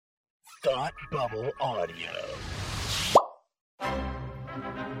Thought Bubble Audio.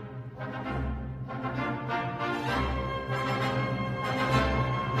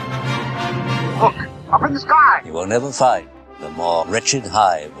 Look, up in the sky! You will never find the more wretched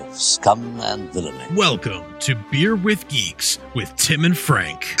hive of scum and villainy. Welcome to Beer with Geeks with Tim and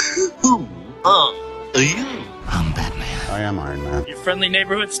Frank. Who are you? I'm Batman. I am Iron Man. Your friendly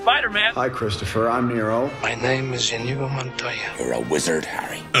neighborhood Spider-Man. Hi, Christopher. I'm Nero. My name is Inigo Montoya. You're a wizard,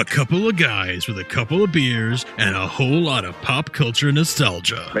 Harry. A couple of guys with a couple of beers and a whole lot of pop culture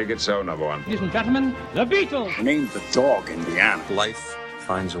nostalgia. Make it so, number one. Ladies and gentlemen, the Beatles. Name the dog, Indiana. Life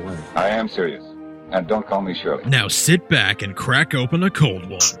finds a way. I am serious. And don't call me Shirley. Now sit back and crack open a cold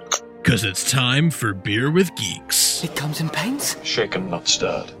one, because it's time for Beer with Geeks. It comes in paints? Shaken, not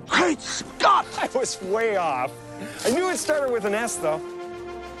stirred. Great Scott! I was way off. I knew it started with an S, though.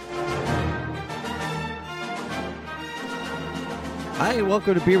 Hi, and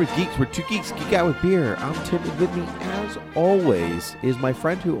welcome to Beer with Geeks, where two geeks geek out with beer. I'm Tim, and with me, as always, is my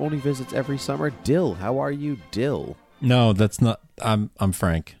friend who only visits every summer, Dill. How are you, Dill? No, that's not. I'm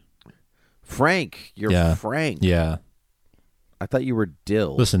Frank. Frank, you're Frank. Yeah. I thought you were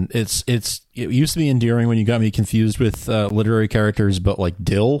Dill. Listen, it used to be endearing when you got me confused with literary characters, but like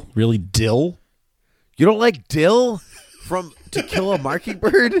Dill, really Dill. You don't like Dill from To Kill a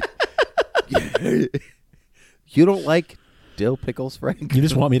Mockingbird? You don't like dill pickles, Frank? You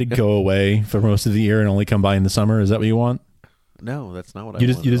just want me to go away for most of the year and only come by in the summer? Is that what you want? No, that's not what I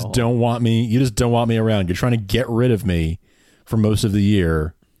want. You just don't want me. You just don't want me around. You're trying to get rid of me for most of the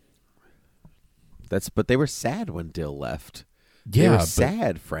year. But they were sad when Dill left. Yeah, they were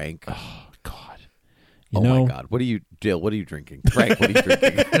sad, Frank. Oh God! My God! Dill? What are you drinking, Frank? What are you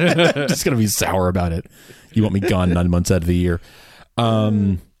drinking? I'm just gonna be sour about it. You want me gone 9 months out of the year?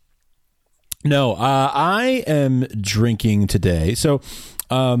 No, I am drinking today. So,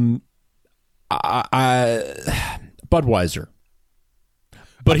 Budweiser.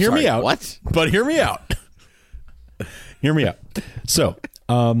 But hear me out. What? But hear me out. Hear me out. So,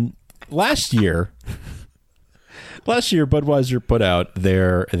 last year, Budweiser put out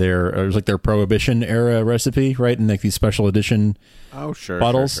their it was like their Prohibition era recipe, right? And like these special edition bottles.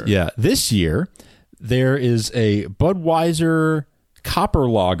 Sure. Yeah. This year, there is a Budweiser Copper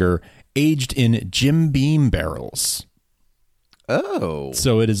Lager aged in Jim Beam barrels. Oh.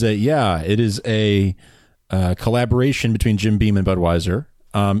 So it is a collaboration between Jim Beam and Budweiser.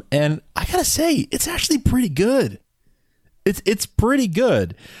 And I gotta say, it's actually pretty good. It's pretty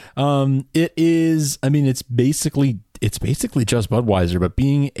good. It is. I mean, it's basically just Budweiser, but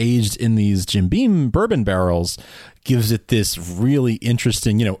being aged in these Jim Beam bourbon barrels gives it this really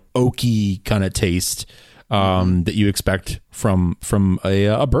interesting, oaky kind of taste that you expect from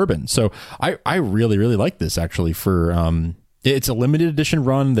a bourbon. So I really, really like this actually. It's a limited edition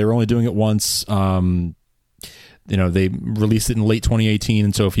run. They're only doing it once. They released it in late 2018,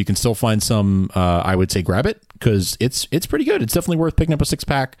 and so if you can still find some, I would say grab it because it's pretty good. It's definitely worth picking up a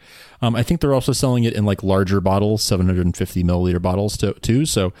 6-pack. I think they're also selling it in like larger bottles, 750 milliliter bottles too.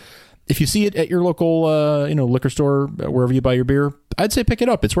 So if you see it at your local, liquor store, wherever you buy your beer, I'd say pick it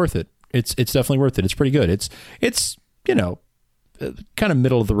up. It's worth it. It's definitely worth it. It's pretty good. It's kind of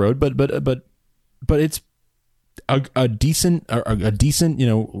middle of the road, but it's a decent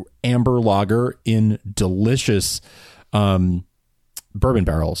amber lager in delicious bourbon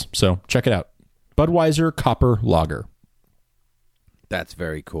barrels. So check it out. Budweiser Copper Lager. That's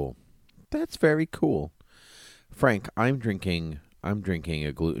very cool. Frank, I'm drinking a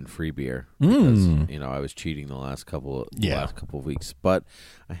gluten-free beer because I was cheating the last couple of weeks, but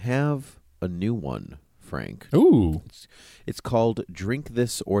I have a new one, Frank. Ooh. It's called Drink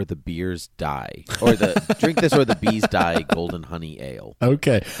This or the Beers Die. Or the Drink This or the Bees Die Golden Honey Ale.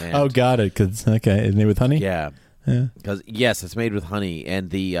 Okay. Got it. Is it made with honey? Yeah. Because yes, it's made with honey, and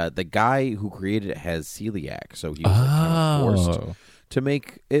the guy who created it has celiac, so he was kind of forced to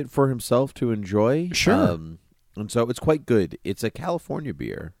make it for himself to enjoy. Sure. And so it's quite good. It's a California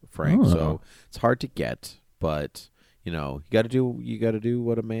beer, Frank. So it's hard to get, but you got to do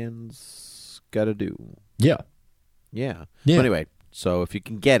what a man's got to do. Yeah. Yeah. But anyway, so if you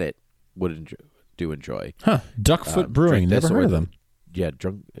can get it, enjoy. Huh. Duckfoot Brewing. Never heard of them. Yeah,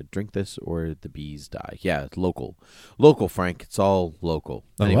 drink this or the bees die. Yeah, it's local, Frank. It's all local.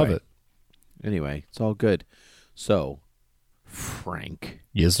 I love it. Anyway, it's all good. So, Frank.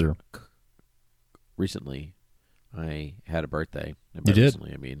 Yes, sir. Recently, I had a birthday. You did?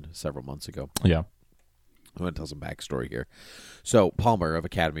 Recently, I mean, several months ago. Yeah. I want to tell some backstory here. So, Palmer of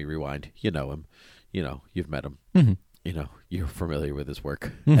Academy Rewind, you know him. You've met him. Mm-hmm. You're familiar with his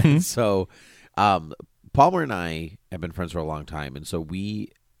work. Mm-hmm. So, Palmer and I have been friends for a long time, and so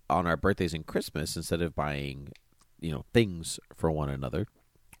we on our birthdays and Christmas, instead of buying, things for one another,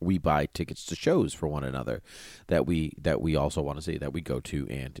 we buy tickets to shows for one another that we also want to see, that we go to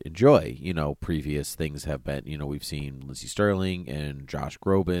and enjoy. Previous things have been, we've seen Lindsey Sterling and Josh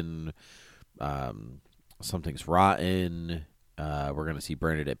Groban. Something's Rotten. We're going to see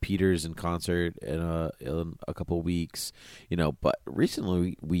Bernadette Peters in concert in a couple of weeks. But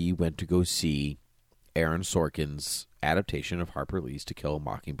recently we went to go see Aaron Sorkin's adaptation of Harper Lee's To Kill a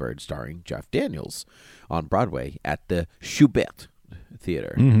Mockingbird, starring Jeff Daniels, on Broadway at the Schubert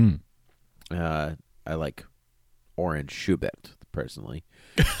Theater. Mm-hmm. I like Orange Schubert personally.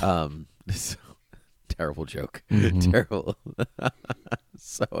 Terrible joke. Mm-hmm. Terrible.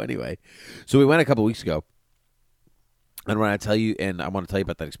 So anyway, we went a couple weeks ago, and when I tell you, and I want to tell you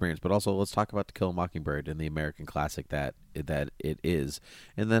about that experience, but also let's talk about To Kill a Mockingbird and the American classic that it is,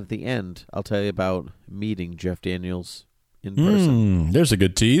 and then at the end, I'll tell you about meeting Jeff Daniels in person. There's a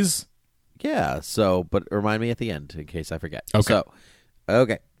good tease. Yeah. But remind me at the end in case I forget. Okay.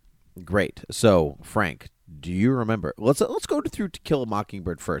 Okay. Great. So, Frank, do you remember? Let's go through To Kill a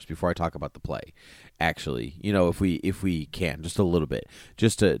Mockingbird first before I talk about the play. Actually, if we can, just a little bit,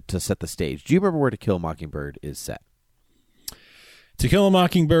 just to set the stage. Do you remember where To Kill a Mockingbird is set? To Kill a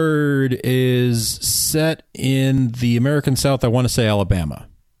Mockingbird is set in the American South. I want to say Alabama.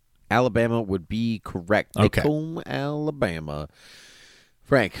 Alabama would be correct. Okay. Macomb, Alabama.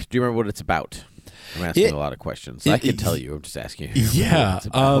 Frank, do you remember what it's about? I'm asking a lot of questions. I can tell you. I'm just asking you. Yeah.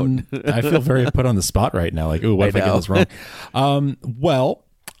 I feel very put on the spot right now. Like, ooh, what if I get this wrong?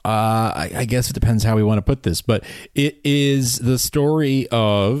 I guess it depends how we want to put this, but it is the story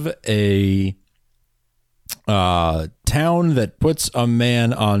of a town that puts a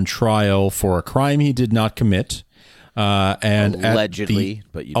man on trial for a crime he did not commit, and allegedly,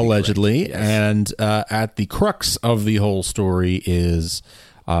 yes. And at the crux of the whole story is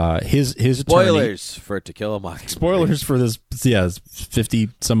his spoilers attorney, for To Kill a Mockingbird. Spoilers for this, 50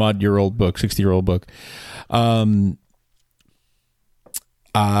 some odd year old book, 60-year-old book. At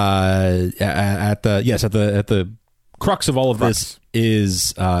the crux of all of this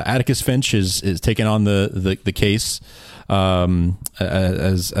is Atticus Finch is taking on the case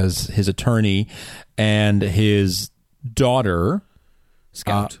as his attorney, and his daughter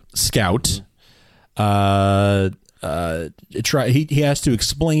Scout. He has to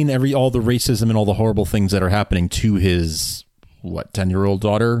explain all the racism and all the horrible things that are happening to his 10-year-old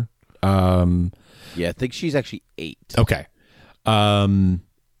daughter. Yeah, I think she's actually 8. Okay.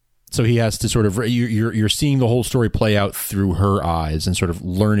 So he has to sort of you're seeing the whole story play out through her eyes, and sort of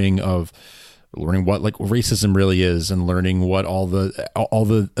learning what racism really is, and learning what all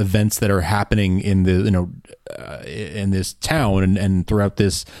the events that are happening in in this town and throughout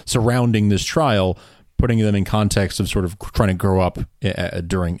this surrounding this trial, putting them in context of sort of trying to grow up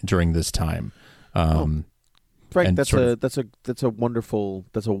during this time. Frank, that's a wonderful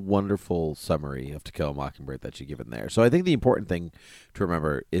summary of To Kill a Mockingbird that you given there. So I think the important thing to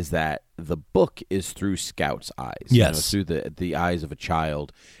remember is that the book is through Scout's eyes. Yes, through the eyes of a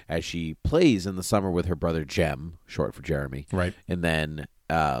child as she plays in the summer with her brother Jem, short for Jeremy. Right, and then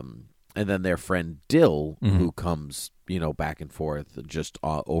their friend Dill, who comes back and forth just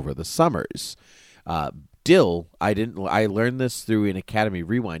over the summers. Dill, I learned this through an Academy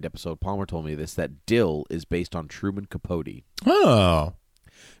Rewind episode. Palmer told me this, that Dill is based on Truman Capote. Oh.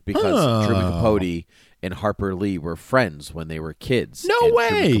 Because Truman Capote and Harper Lee were friends when they were kids. No way.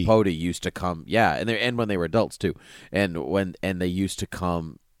 Truman Capote used to come, and when they were adults too. And they used to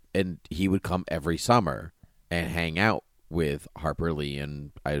come, and he would come every summer and hang out with Harper Lee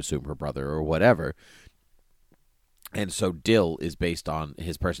and I assume her brother or whatever. And so Dill is based on,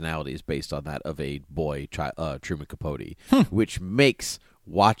 his personality is based on that of a boy, Truman Capote, which makes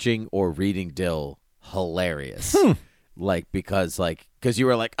watching or reading Dill hilarious. Because you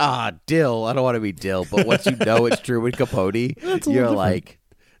were like, Dill, I don't want to be Dill. But once you know it's Truman Capote, you're like,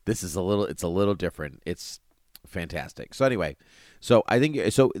 it's a little different. It's fantastic. So anyway, I think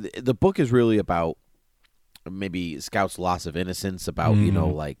the book is really about maybe Scout's loss of innocence, about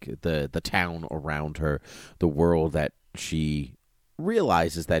the town around her, the world that she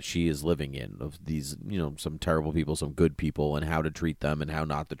realizes that she is living in, of these some terrible people, some good people, and how to treat them and how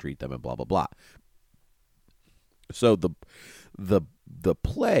not to treat them, and blah blah blah. So the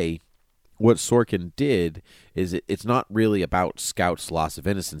play, what Sorkin did is it's not really about Scout's loss of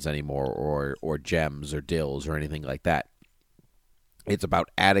innocence anymore, or Jem's or Dill's or anything like that. It's about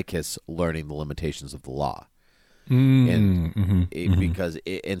Atticus learning the limitations of the law. Because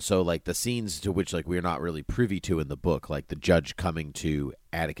the scenes to which we're not really privy to in the book, like the judge coming to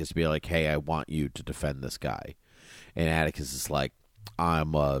Atticus to be like, hey, I want you to defend this guy, and Atticus is like,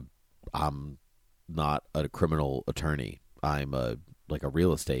 I'm not a criminal attorney. I'm a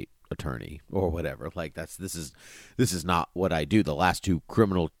real estate attorney or whatever. Like this is not what I do. The last 2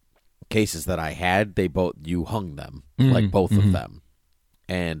 criminal cases that I had, you hung them, like both of them.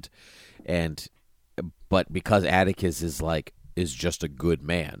 But because Atticus is just a good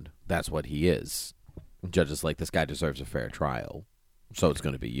man, that's what he is. Judges like, this guy deserves a fair trial, so it's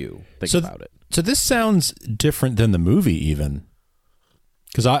going to be you. Think about it. So this sounds different than the movie, even,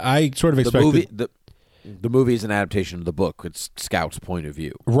 because I sort of expected the movie is an adaptation of the book. It's Scout's point of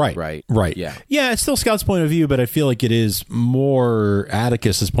view, right. Yeah, it's still Scout's point of view, but I feel like it is more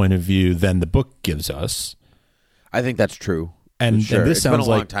Atticus's point of view than the book gives us. I think that's true. And, sure. and this it's sounds been a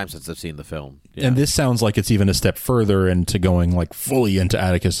like long time since I've seen the film. Yeah. And this sounds like it's even a step further into going like fully into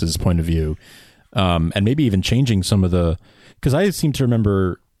Atticus's point of view, and maybe even changing some of the. Because I seem to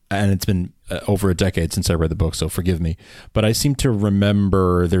remember, and it's been over a decade since I read the book, so forgive me, but I seem to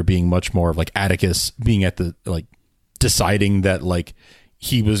remember there being much more of like Atticus being at the deciding that like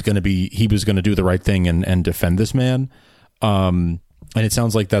he was going to do the right thing and defend this man, and it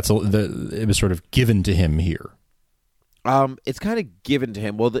sounds like it was sort of given to him here. It's kind of given to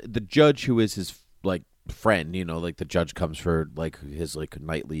him. Well, the judge who is his friend, the judge comes for his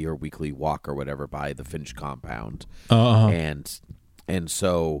nightly or weekly walk or whatever by the Finch compound, and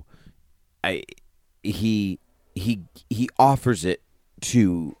so he offers it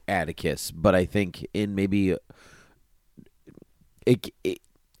to Atticus, but I think in maybe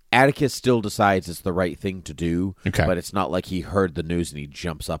Atticus still decides it's the right thing to do, but it's not like he heard the news and he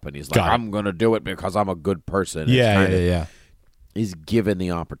jumps up and he's like, I'm going to do it because I'm a good person. Yeah. He's given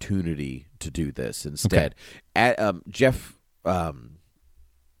the opportunity to do this instead. Jeff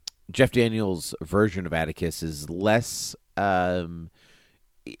Daniels' version of Atticus is less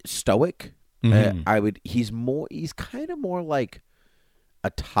stoic. He's kind of more like a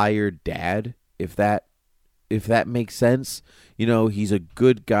tired dad, if that makes sense. He's a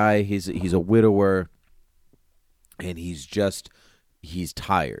good guy. He's a widower, and he's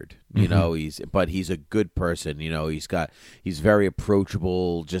tired. But he's a good person. He's very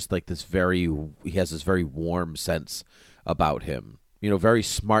approachable. Just like he has this very warm sense about him. Very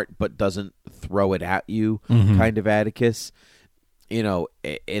smart, but doesn't throw it at you. Kind of Atticus.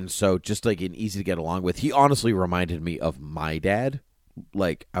 And so just like an easy to get along with. He honestly reminded me of my dad.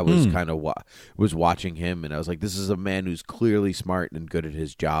 Like I was kind of was watching him, and I was like, this is a man who's clearly smart and good at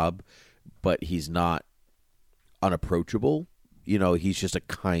his job, but he's not unapproachable. He's just a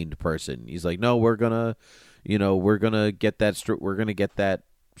kind person. He's like, no, we're gonna get that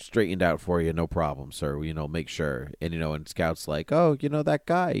straightened out for you, no problem, sir. Make sure. And Scout's like, oh, that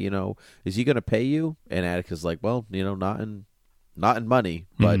guy, is he gonna pay you? And Atticus is like, well, not in money,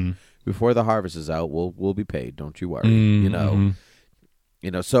 but before the harvest is out, we'll be paid. Don't you worry.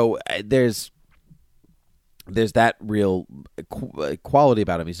 So there's that real quality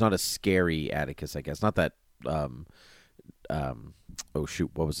about him. He's not a scary Atticus, I guess. Not that. Oh shoot,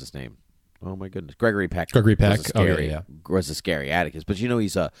 what was his name? Oh my goodness, Gregory Peck. Was a scary Atticus, but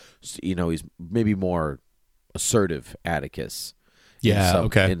he's maybe more assertive Atticus. Yeah.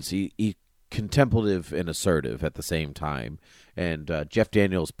 Okay. And he contemplative and assertive at the same time. And Jeff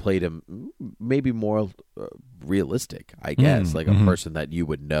Daniels played him maybe more realistic, I guess, like a person that you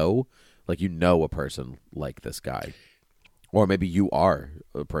would know, like a person like this guy, or maybe you are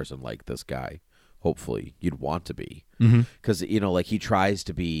a person like this guy. Hopefully, you'd want to be, because he tries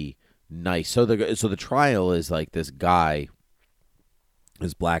to be nice. So the trial is like this guy,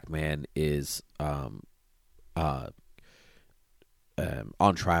 this black man is on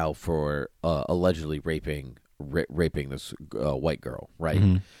trial for allegedly raping this white girl,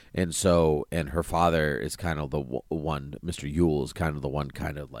 right? And her father is kind of the one, Mr. Yule is kind of the one,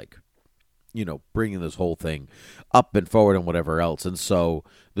 kind of like, bringing this whole thing up and forward and whatever else. And so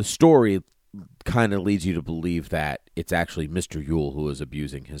the story kind of leads you to believe that it's actually Mr. Yule who is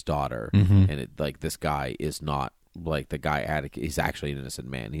abusing his daughter, and this guy is not like the guy Atticus. He's actually an innocent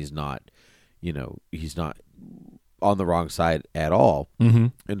man. He's not, he's not on the wrong side at all.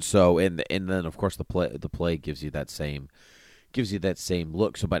 And so and then of course the play gives you that same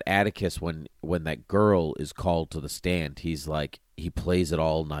look. So but Atticus, when that girl is called to the stand, he's like, he plays it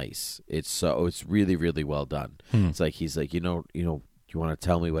all nice. It's really, really well done. It's like he's like, you want to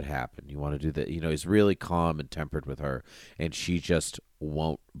tell me what happened? You want to do that? He's really calm and tempered with her, and she just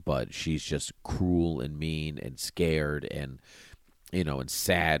won't budge. She's just cruel and mean and scared and and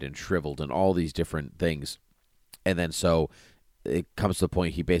sad and shriveled and all these different things. And then so it comes to the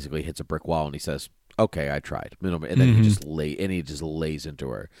point he basically hits a brick wall and he says, okay, I tried. And then he just lays into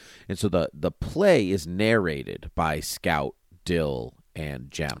her. And so the play is narrated by Scout Dill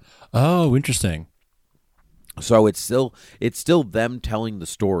and Jem. Oh, interesting. So it's still them telling the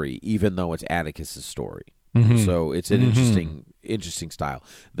story, even though it's Atticus's story. Mm-hmm. So it's an interesting style.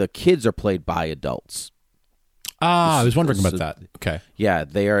 The kids are played by adults. I was wondering about that. Okay. Yeah,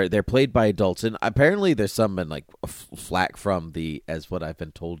 they're played by adults, and apparently there's some like flack from as what I've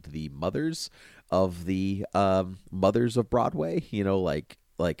been told, the mothers of mothers of Broadway.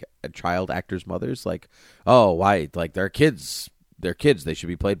 Like child actors' mothers. Like, oh, why? Like they're kids. They're kids. They should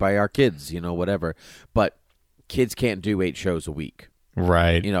be played by our kids. Whatever. But kids can't do 8 shows a week.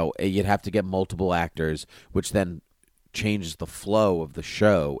 Right. You'd have to get multiple actors, which then changes the flow of the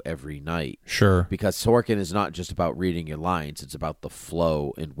show every night. Sure. Because Sorkin is not just about reading your lines, it's about the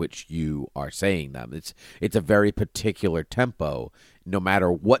flow in which you are saying them. It's a very particular tempo. No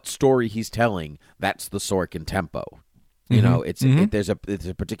matter what story he's telling, that's the Sorkin tempo. It's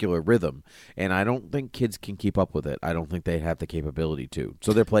a particular rhythm, and I don't think kids can keep up with it. I don't think they have the capability to.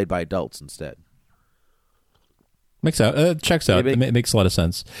 So they're played by adults instead. Checks out. It makes a lot of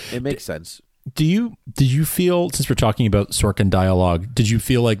sense. It makes sense. Did you feel, since we're talking about Sorkin dialogue, did you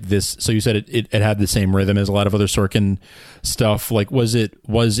feel like this? So you said it had the same rhythm as a lot of other Sorkin stuff. Like, was it?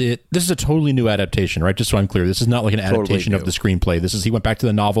 This is a totally new adaptation, right? Just so I'm clear, this is not like an adaptation of the screenplay. He went back to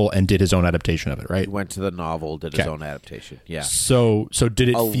the novel and did his own adaptation of it, right? He went to the novel, did his own adaptation. Yeah. So did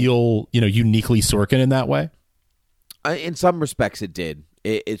it feel uniquely Sorkin in that way? In some respects, it did.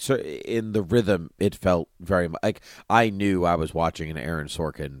 It in the rhythm, it felt very much like I knew I was watching an Aaron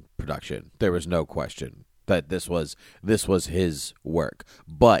Sorkin production. There was no question that this was his work,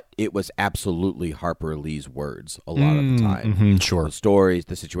 but it was absolutely Harper Lee's words a lot of the time. Mm-hmm, sure, the stories,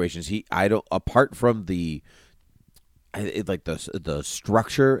 the situations. Apart from the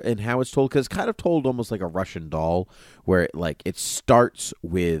structure and how it's told, because it's kind of told almost like a Russian doll, where it starts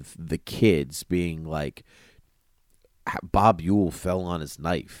with the kids being like, Bob Ewell fell on his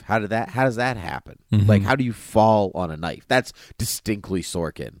knife. How does that happen? Mm-hmm. Like, how do you fall on a knife? That's distinctly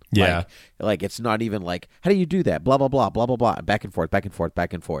Sorkin. Yeah. Like it's not even like, how do you do that? Blah, blah, blah, blah, blah, blah. Back and forth, back and forth,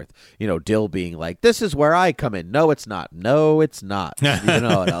 back and forth. Dill being like, this is where I come in. No, it's not. No, it's not. And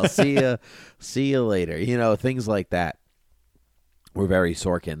I'll see you later. Things like that were very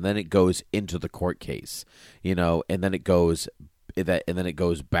Sorkin. Then it goes into the court case, and then it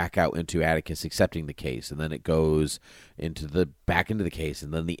goes back out into Atticus accepting the case, and then it goes back into the case,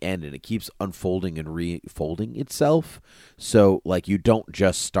 and then the end, and it keeps unfolding and refolding itself. So you don't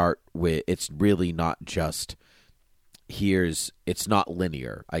just start with, it's really not just it's not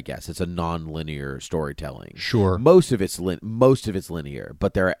linear. I guess it's a non-linear storytelling. Sure, most of it's linear,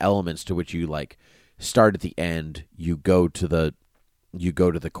 but there are elements to which you start at the end, you go to the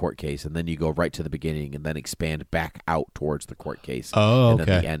court case, and then you go right to the beginning, and then expand back out towards the court case. Oh, and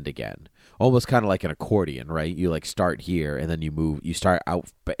okay. then the end again. Almost kind of like an accordion, right? You start here, and then you move. You start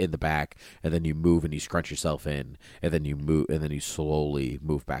out in the back, and then you move, and you scrunch yourself in, and then you move, and then you slowly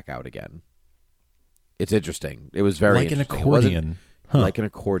move back out again. It's interesting. It was very like an interesting. accordion. Like an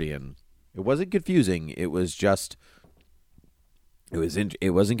accordion. It wasn't confusing. It was just.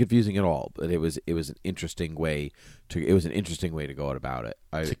 It wasn't confusing at all, but it was an interesting way to go about it.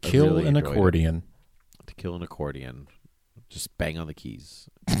 To kill an accordion. To kill an accordion. Just bang on the keys.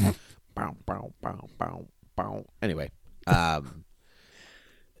 Bow, bow, bow, bow, bow. Anyway,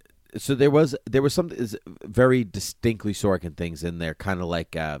 so there was something very distinctly Sorkin things in there, kind of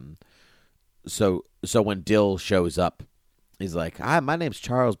like so when Dill shows up, he's like, "Hi, my name's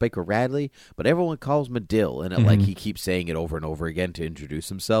Charles Baker Radley, but everyone calls me Dill." And he keeps saying it over and over again to introduce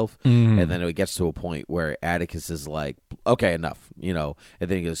himself. Mm-hmm. And then it gets to a point where Atticus is like, "Okay, enough," And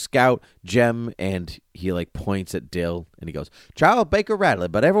then he goes, "Scout, Jem," and he points at Dill, and he goes, "Charles Baker Radley,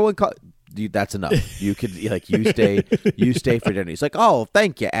 but everyone call." Dude, that's enough. You could you stay for dinner. He's like, "Oh,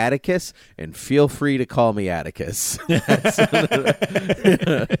 thank you, Atticus, and feel free to call me Atticus."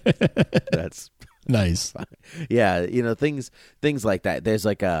 That's nice. Yeah, things like that. There's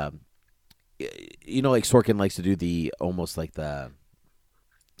Sorkin likes to do the almost like the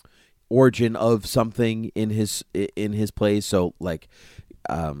origin of something in his plays. So it's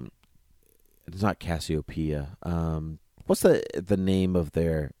not Cassiopeia. What's the name of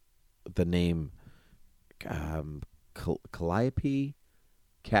the name? Calliope.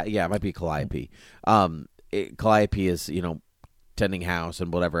 Yeah, it might be Calliope. Calliope is tending house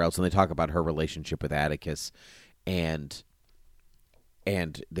and whatever else, and they talk about her relationship with Atticus, and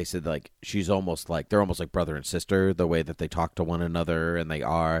they said she's almost they're almost like brother and sister, the way that they talk to one another,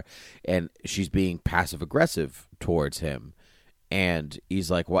 and she's being passive aggressive towards him, and he's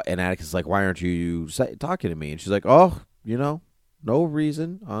like, "What?" And Atticus is like, "Why aren't you talking to me?" And she's like, "Oh, no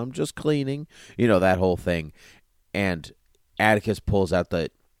reason, I'm just cleaning," that whole thing, and Atticus pulls out the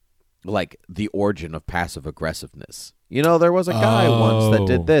origin of passive aggressiveness. There was a guy once that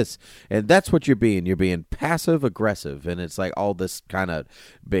did this, and that's what you're being. You're being passive aggressive, and it's like all this kind of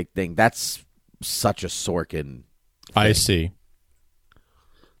big thing. That's such a Sorkin thing. I see.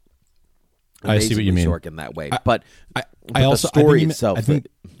 I see what you mean. Sorkin that way, but I also the story I think itself. I think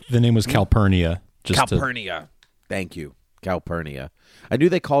the name was Calpurnia. Calpurnia. Thank you, Calpurnia. I knew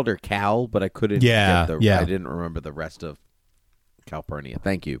they called her Cal, but I couldn't. Yeah. I didn't remember the rest of Calpurnia.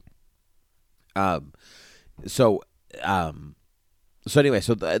 Thank you. So anyway,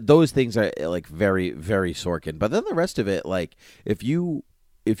 those things are like very, very Sorkin. But then the rest of it, like if you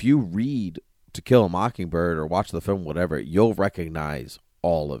read To Kill a Mockingbird or watch the film, whatever, you'll recognize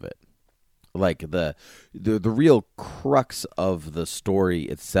all of it. Like the real crux of the story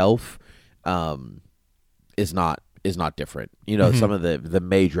itself is not different. Some of the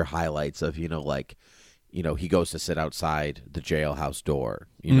major highlights of he goes to sit outside the jailhouse door,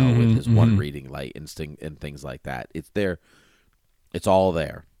 with his one reading light and things like that. It's there. It's all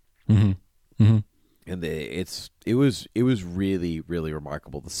there. Mm-hmm. Mm-hmm. And it was really, really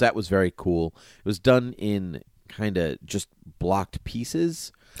remarkable. The set was very cool. It was done in kind of just blocked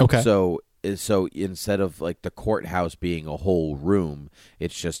pieces. Okay. So instead of like the courthouse being a whole room,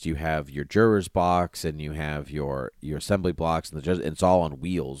 it's just you have your juror's box and you have your assembly blocks, and it's all on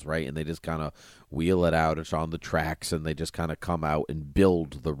wheels, right? And they just kind of wheel it out. It's on the tracks, and they just kind of come out and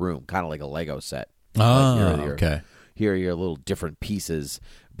build the room, kind of like a Lego set. Okay. Here are your little different pieces,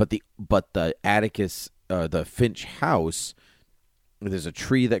 but the Atticus, the Finch house, there's a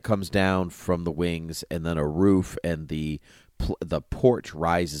tree that comes down from the wings, and then a roof, and the porch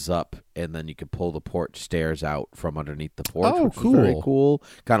rises up, and then you can pull the porch stairs out from underneath the porch. Oh, which cool! Was very cool,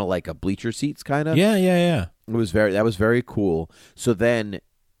 kind of like a bleacher seats, kind of. Yeah. That was very cool.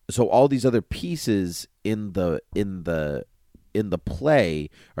 So all these other pieces in the play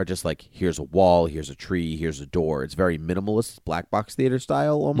are just like, here's a wall, here's a tree, here's a door. It's very minimalist, black box theater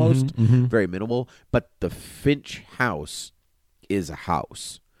style almost, very minimal. But the Finch house is a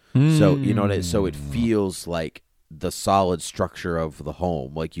house, so so it feels like the solid structure of the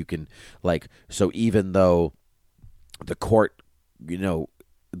home. Like you can so even though the court,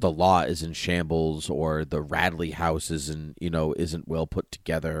 the law is in shambles, or the Radley house isn't well put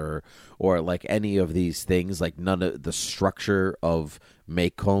together, or like any of these things, like none of the structure of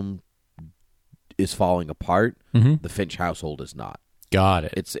Maycomb is falling apart. The Finch household is not. Got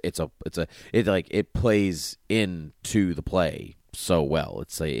it. It plays into the play so well.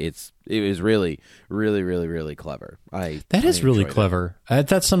 It was really, really, really, really clever. That is really clever.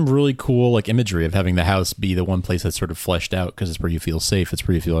 That's some really cool imagery of having the house be the one place that's sort of fleshed out because it's where you feel safe, it's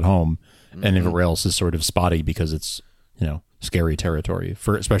where you feel at home, and everywhere else is sort of spotty because it's scary territory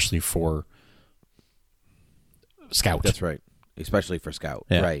especially for Scout. That's right, especially for Scout.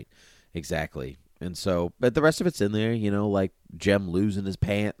 Yeah. Right, exactly. And so, but the rest of it's in there, like Jem losing his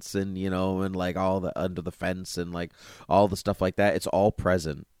pants and, and like all the under the fence and like all the stuff like that. It's all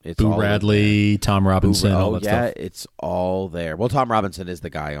present. It's Boo all Radley, Tom Robinson, all that stuff. It's all there. Well, Tom Robinson is the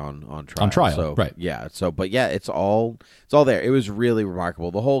guy on trial. On trial, so, right. Yeah. So, but yeah, it's all there. It was really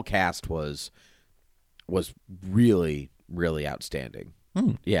remarkable. The whole cast was really, really outstanding.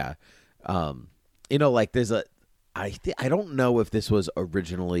 Yeah. Like there's I don't know if this was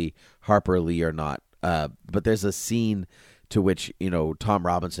originally Harper Lee or not, but there's a scene to which Tom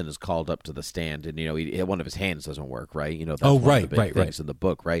Robinson is called up to the stand, and one of his hands doesn't work, right? That's one of the big things in the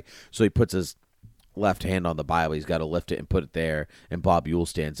book, right? So he puts his left hand on the Bible. He's got to lift it and put it there, and Bob Ewell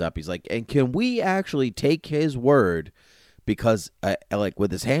stands up. He's like, "And can we actually take his word?" Because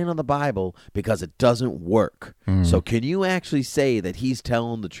with his hand on the Bible, because it doesn't work. So can you actually say that he's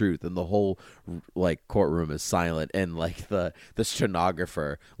telling the truth? And the whole courtroom is silent, and the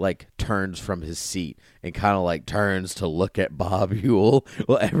stenographer turns from his seat and kind of turns to look at Bob Ewell.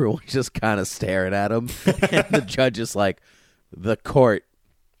 Well, everyone's just kind of staring at him, and the judge is like, the court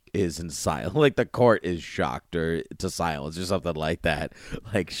is in silence. The court is shocked or to silence or something like that.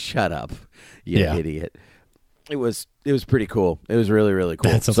 Shut up, you idiot. It was pretty cool. It was really, really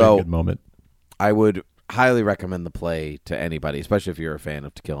cool. That sounds like a good moment. I would highly recommend the play to anybody, especially if you're a fan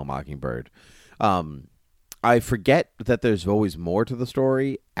of To Kill a Mockingbird. I forget that there's always more to the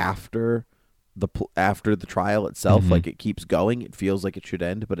story after the trial itself. It keeps going. It feels like it should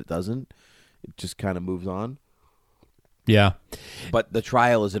end, but it doesn't. It just kind of moves on. Yeah. But the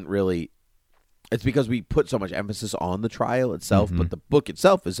trial isn't really... It's because we put so much emphasis on the trial itself, but the book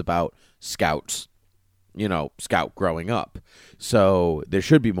itself is about Scout's Scout growing up. So there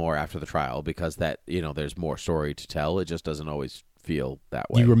should be more after the trial because there's more story to tell. It just doesn't always feel that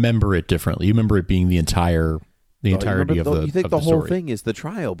way. You remember it differently. You remember it being the entire the entirety of the You think of the whole story. thing is the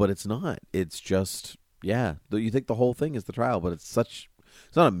trial, but it's not. It's just you think the whole thing is the trial, but it's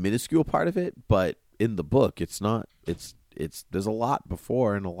not a minuscule part of it. But in the book, it's not. It's there's a lot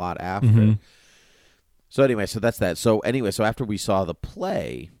before and a lot after. Mm-hmm. So anyway, so that's that. So anyway, so after we saw the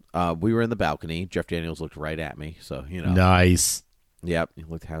play, we were in the balcony. Jeff Daniels looked right at me, so Nice. Yep, he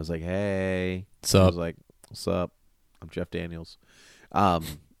looked. I was like, "Hey," What's up? I was like, "What's up?" I'm Jeff Daniels.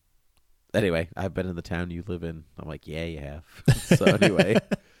 Anyway, I've been in the town you live in. I'm like, yeah, you have. So anyway,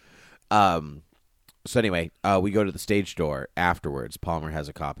 we go to the stage door afterwards. Palmer has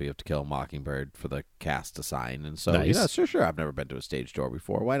a copy of To Kill a Mockingbird for the cast to sign, and so Nice. sure. I've never been to a stage door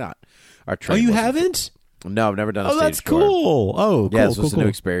before. Why not? Our Oh, train you wasn't- haven't? No, I've never done a Oh, stage that's door. cool. Oh, cool. Yeah, this was cool, a new cool.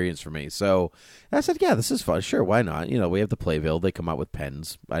 experience for me. So I said, yeah, this is fun. Sure, why not? We have the Playbill. They come out with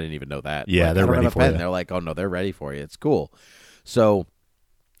pens. I didn't even know that. Yeah, Like, they're I don't ready have a for pen. you. They're like, oh, no, they're ready for you. It's cool. So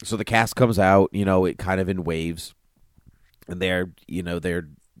the cast comes out, it kind of in waves. And they're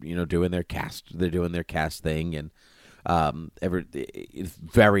doing their cast. They're doing their cast thing. And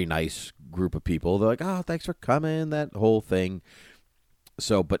very nice group of people. They're like, oh, thanks for coming, that whole thing.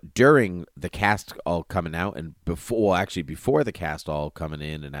 So, but during the cast all coming out and before the cast all coming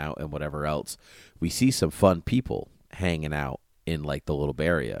in and out and whatever else, we see some fun people hanging out in like the little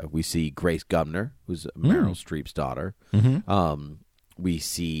area. We see Grace Gumner, who's Meryl Streep's daughter. Mm-hmm. We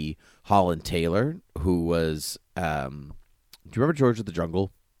see Holland Taylor, who was, do you remember George of the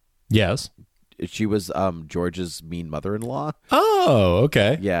Jungle? Yes. She was George's mean mother-in-law. Oh,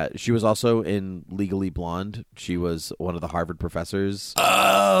 okay. Yeah, she was also in Legally Blonde. She was one of the Harvard professors.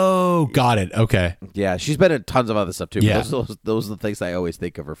 Oh, got it. Okay. Yeah, she's been in tons of other stuff too. Yeah. Those are the things I always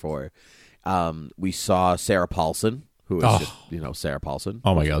think of her for. We saw Sarah Paulson, who is just Sarah Paulson.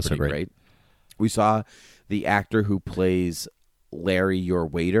 Oh my Which God, is so pretty great. We saw the actor who plays Larry, your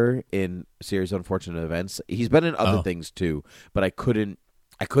waiter, in Series of Unfortunate Events. He's been in other things too, but I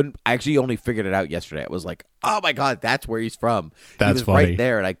actually only figured it out yesterday. It was like, oh my God, that's where he's from. That's he was funny. right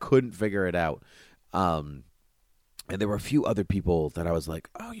there, and I couldn't figure it out. And there were a few other people that I was like,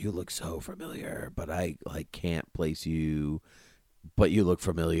 oh, you look so familiar, but I can't place you. But you look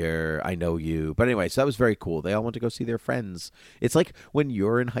familiar. I know you. But anyway, so that was very cool. They all went to go see their friends. It's like when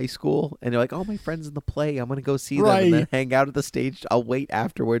you're in high school and you're like, oh, my friend's in the play. I'm going to go see them and then hang out at the stage. I'll wait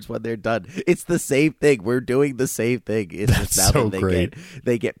afterwards when they're done. It's the same thing. We're doing the same thing. It's That's just now so that great.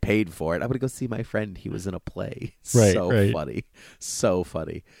 they get paid for it. I'm going to go see my friend. He was in a play. Right, So right. funny. So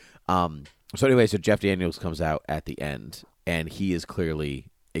funny. So anyway, so Jeff Daniels comes out at the end, and he is clearly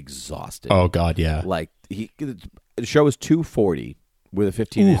exhausted. Oh, God, yeah. Like the show is 2:40 with a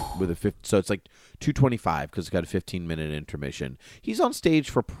 15 so it's like 2:25 because it's got a 15-minute intermission. He's on stage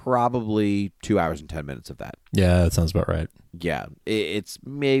for probably 2 hours and 10 minutes of that. Yeah, that sounds about right. Yeah, it's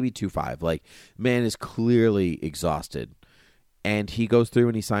maybe 2:05. Like, man is clearly exhausted, and he goes through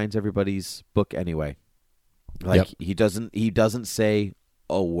and he signs everybody's book anyway. Like, he doesn't say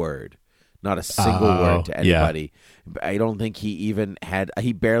a word. Not a single word to anybody. Yeah. I don't think he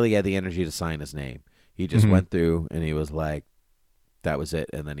barely had the energy to sign his name. He just went through and he was like, that was it,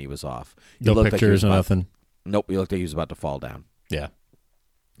 and then he was off. No pictures or nothing? Nope, he looked like he was about to fall down. Yeah.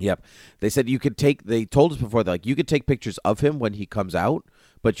 Yep. They said they told us before, that you could take pictures of him when he comes out,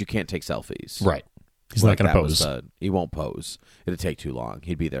 but you can't take selfies. Right. He's not going to pose. He won't pose. It'd take too long.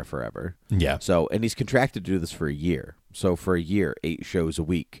 He'd be there forever. Yeah. So, and he's contracted to do this for a year. So for a year, 8 shows a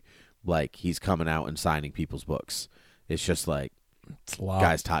week, like, he's coming out and signing people's books. It's just like, it's a lot.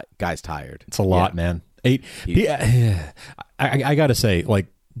 Guy's tired. It's a lot, man. 8. I got to say, like,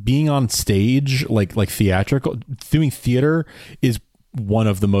 being on stage, like theatrical, doing theater is one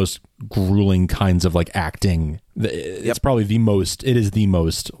of the most grueling kinds of like acting. It's probably the most. It is the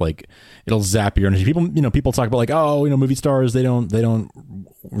most, like, it'll zap your energy. People talk about like, oh, movie stars, they don't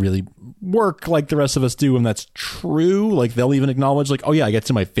really work like the rest of us do, and that's true. Like, they'll even acknowledge like, oh yeah, I get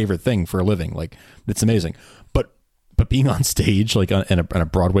to my favorite thing for a living. Like, it's amazing. But being on stage, like in a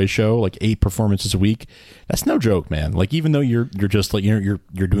Broadway show, like 8 performances a week, that's no joke, man. Like, even though you're just like you're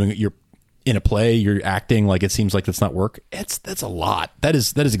in a play, you're acting, like, it seems like that's not work. That's a lot. That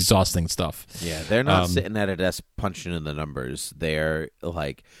is exhausting stuff. Yeah, they're not sitting at a desk punching in the numbers. They're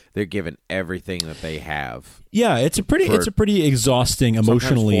giving everything that they have. Yeah, it's a pretty exhausting,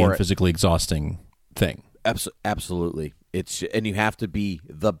 emotionally and physically exhausting thing. Absolutely, and you have to be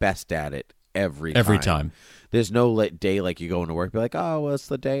the best at it every time. There's no day like you go into work, be like, oh, well, it's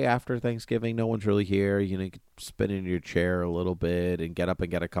the day after Thanksgiving. No one's really here. You can spin in your chair a little bit and get up and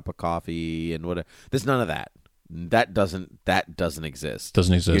get a cup of coffee and whatever. There's none of that. That doesn't exist.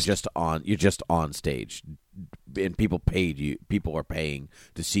 Doesn't exist. You're just on stage, and people are paying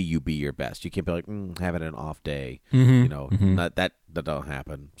to see you be your best. You can't be like having an off day. Not that don't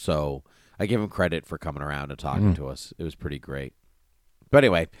happen. So I give him credit for coming around and talking to us. It was pretty great. But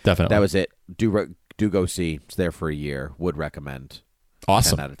anyway, definitely, that was it. Do go see. It's there for a year. Would recommend.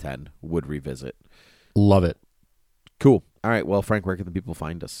 Awesome. 10 out of 10. Would revisit. Love it. Cool. All right. Well, Frank, where can the people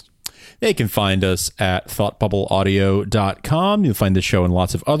find us? They can find us at thoughtbubbleaudio.com. You'll find this show and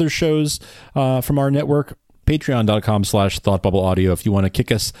lots of other shows from our network. Patreon.com/thoughtbubbleaudio. If you want to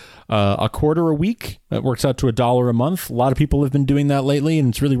kick us a quarter a week, that works out to $1 a month. A lot of people have been doing that lately, and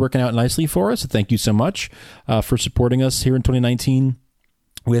it's really working out nicely for us. So thank you so much for supporting us here in 2019.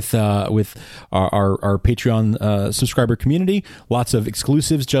 With our Patreon subscriber community, lots of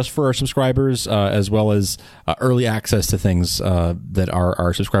exclusives just for our subscribers, as well as early access to things that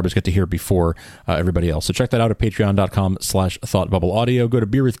our subscribers get to hear before everybody else. So check that out at patreon.com/thoughtbubbleaudio. Go to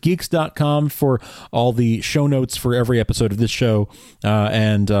beerwithgeeks.com for all the show notes for every episode of this show,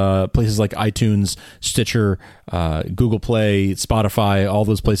 and places like iTunes, Stitcher, Google Play, Spotify, all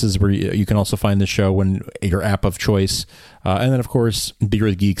those places where you can also find the show when your app of choice. And then, of course,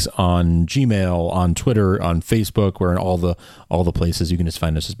 Beer with Geeks on Gmail, on Twitter, on Facebook. We're in all the places. You can just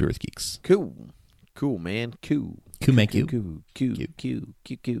find us as Beer with Geeks. Cool, man. Cool. Make you. Cool.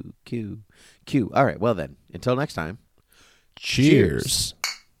 All right. Well then, until next time. Cheers.